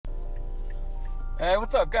Hey,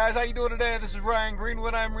 what's up, guys? How you doing today? This is Ryan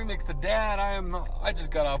Greenwood. I'm Remix the Dad. I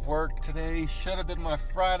just got off work today. Should have been my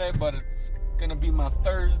Friday, but it's gonna be my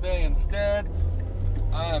Thursday instead.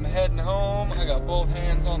 I am heading home. I got both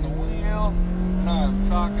hands on the wheel, and I'm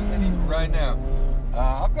talking to you right now.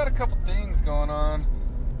 I've got a couple things going on.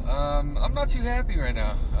 I'm not too happy right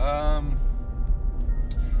now.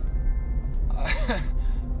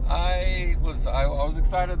 I was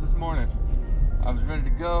excited this morning. I was ready to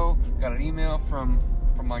go. Got an email from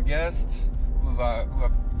my guest who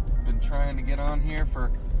I've been trying to get on here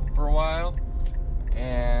for a while,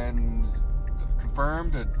 and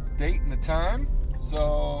confirmed a date and a time.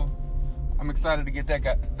 So I'm excited to get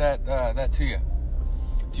that to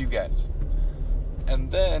you guys.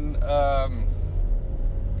 And then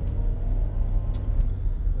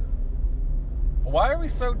why are we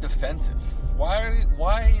so defensive? Why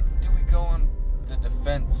do we go on the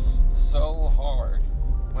defense so hard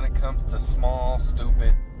when it comes to small,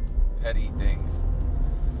 stupid, petty things?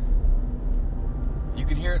 You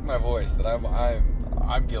can hear it in my voice that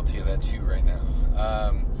I'm guilty of that too right now.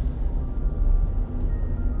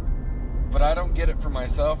 But I don't get it for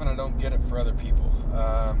myself, and I don't get it for other people.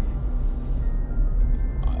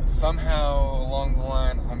 Somehow along the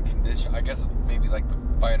line, I'm conditioned. I guess it's maybe like the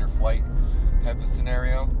fight or flight type of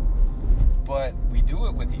scenario. But we do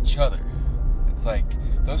it with each other. It's like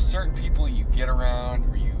those certain people you get around,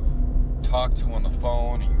 or you talk to on the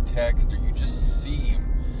phone, or you text, or you just see them,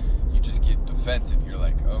 you just get defensive. You're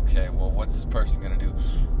like, okay, well, what's this person going to do?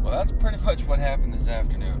 Well, that's pretty much what happened this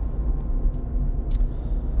afternoon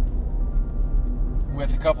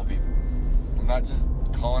with a couple people. I'm not just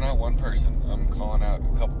calling out one person. I'm calling out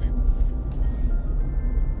a couple people.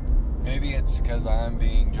 Maybe it's because I'm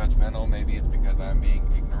being judgmental. Maybe it's because I'm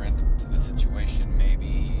being ignorant to the situation.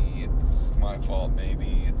 Maybe it's my fault.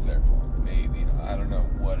 Maybe it's their fault. Maybe, I don't know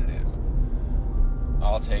what it is.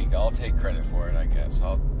 I'll take credit for it, I guess.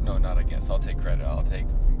 I'll take credit. I'll take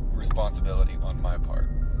responsibility on my part.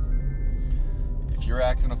 If you're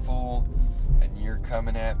acting a fool and you're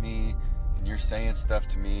coming at me and you're saying stuff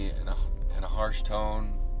to me in a harsh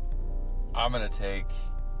tone, I'm going to take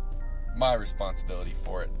my responsibility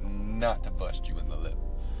for it, not to bust you in the lip.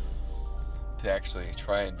 To actually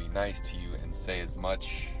try and be nice to you and say as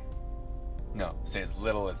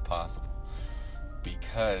little as possible.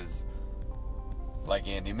 Because, like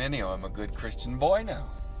Andy Mineo, I'm a good Christian boy now.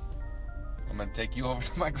 I'm going to take you over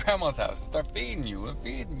to my grandma's house and start feeding you.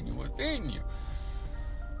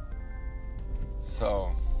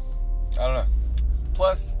 So, I don't know.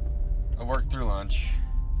 Plus, I worked through lunch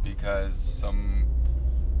because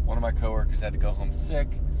one of my coworkers had to go home sick,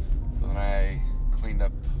 so then I cleaned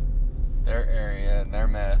up their area and their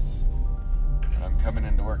mess, and I'm coming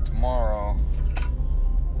into work tomorrow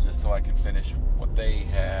just so I can finish what they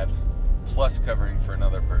had, plus covering for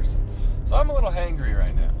another person. So I'm a little hangry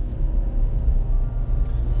right now,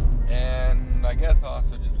 and I guess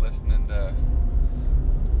also just listening to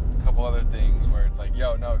a couple other things where it's like,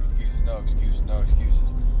 yo, no excuses,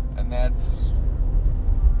 and that's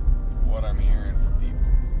what I'm hearing from people.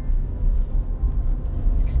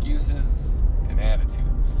 Excuses and attitude.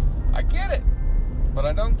 I get it, but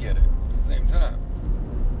I don't get it at the same time.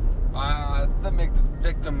 It's the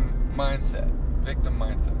victim mindset,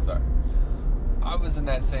 sorry. I was in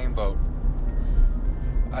that same boat.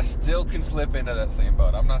 I still can slip into that same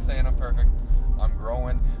boat. I'm not saying I'm perfect. I'm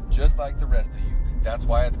growing just like the rest of you. That's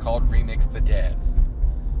why it's called Remix the Dad.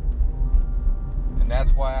 And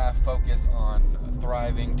that's why I focus on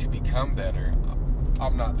thriving to become better.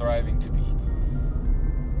 I'm not thriving to be...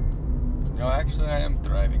 No, actually, I am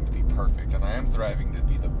thriving to be perfect, and I am thriving to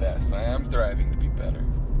be the best. I am thriving to be better.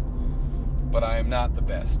 But I am not the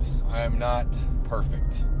best. I am not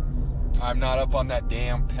perfect. I'm not up on that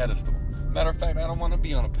damn pedestal. Matter of fact, I don't want to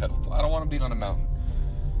be on a pedestal. I don't want to be on a mountain.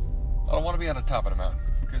 I don't want to be on the top of the mountain.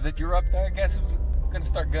 Because if you're up there, guess who's going to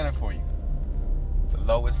start gunning for you? The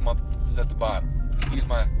lowest mother is at the bottom.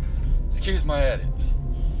 Excuse my edit.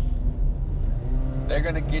 They're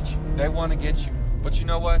going to get you. They want to get you. But you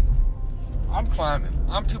know what? I'm climbing.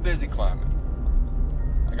 I'm too busy climbing.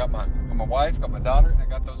 I got my wife, got my daughter, I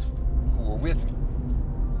got those who were with me.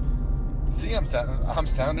 See, I'm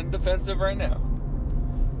sounding defensive right now.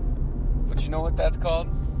 But you know what that's called?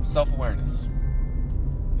 Self-awareness.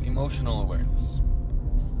 Emotional awareness.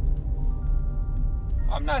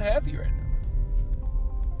 I'm not happy right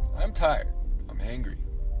now. I'm tired. I'm hangry.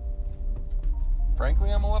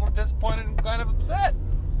 Frankly, I'm a little disappointed and kind of upset.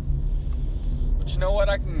 But you know what?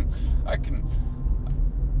 I can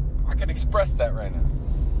express that right now.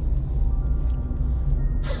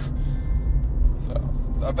 So,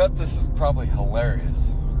 I bet this is probably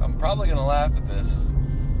hilarious. I'm probably going to laugh at this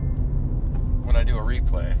when I do a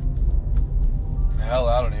replay. Hell,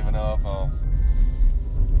 I don't even know if I'll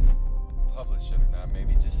publish it or not.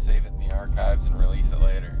 Maybe just save it in the archives and release it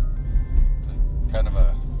later. Just kind of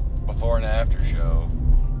a before and after show.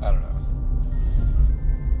 I don't know.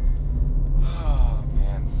 Oh,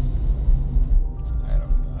 man. I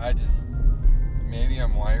don't know. Maybe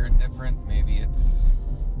I'm wired different. Maybe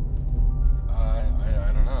it's, I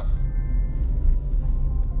don't know.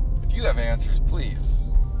 If you have answers,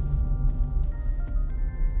 please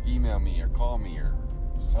email me or call me or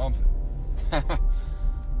something.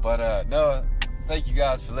 But, no, thank you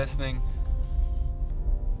guys for listening.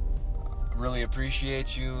 I really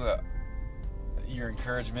appreciate you. Your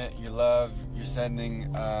encouragement, your love, you're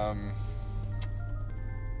sending.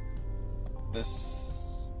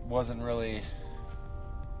 This wasn't really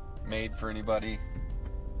made for anybody.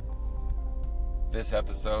 This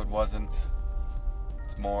episode wasn't.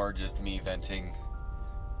 It's more just me venting,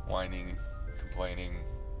 whining, complaining,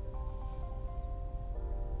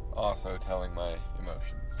 also telling my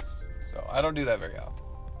emotions. So I don't do that very often.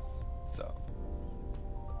 So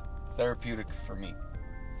therapeutic for me.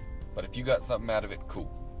 But if you got something out of it,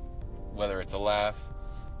 cool. Whether it's a laugh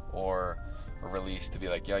or a release to be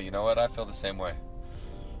like, yeah, you know what? I feel the same way.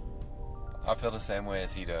 I feel the same way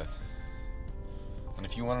as he does. And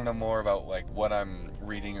if you want to know more about like what I'm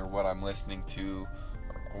reading or what I'm listening to,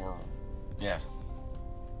 or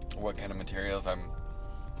what kind of materials I'm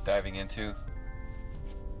diving into,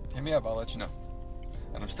 hit me up. I'll let you know.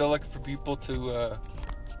 And I'm still looking for people to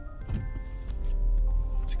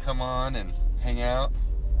come on and hang out,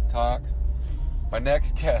 talk. My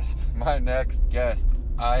next guest,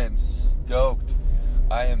 I am stoked.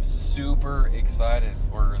 I am super excited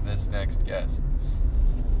for this next guest.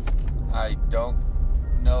 I don't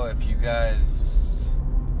know if you guys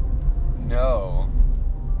know,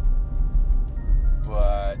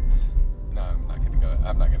 but no, I'm not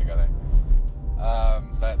gonna go there.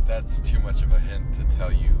 That's too much of a hint to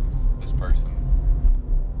tell you this person.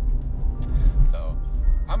 So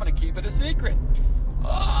I'm gonna keep it a secret.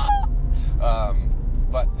 But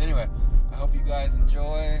anyway, I hope you guys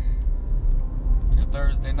enjoy your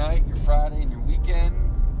Thursday night, your Friday, and your weekend.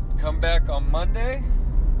 Come back on Monday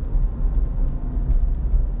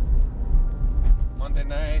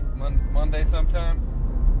night, Monday sometime.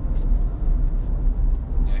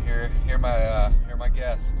 Yeah, hear my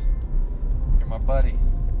guest, hear my buddy.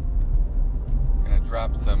 Gonna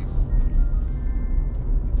drop some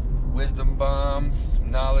wisdom bombs,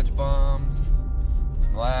 some knowledge bombs,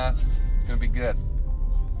 some laughs. It's gonna be good.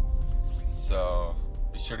 So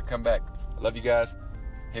be sure to come back. I love you guys.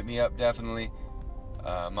 Hit me up definitely.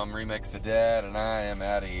 I'm Remix the Dad, and I am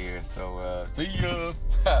out of here. So see ya.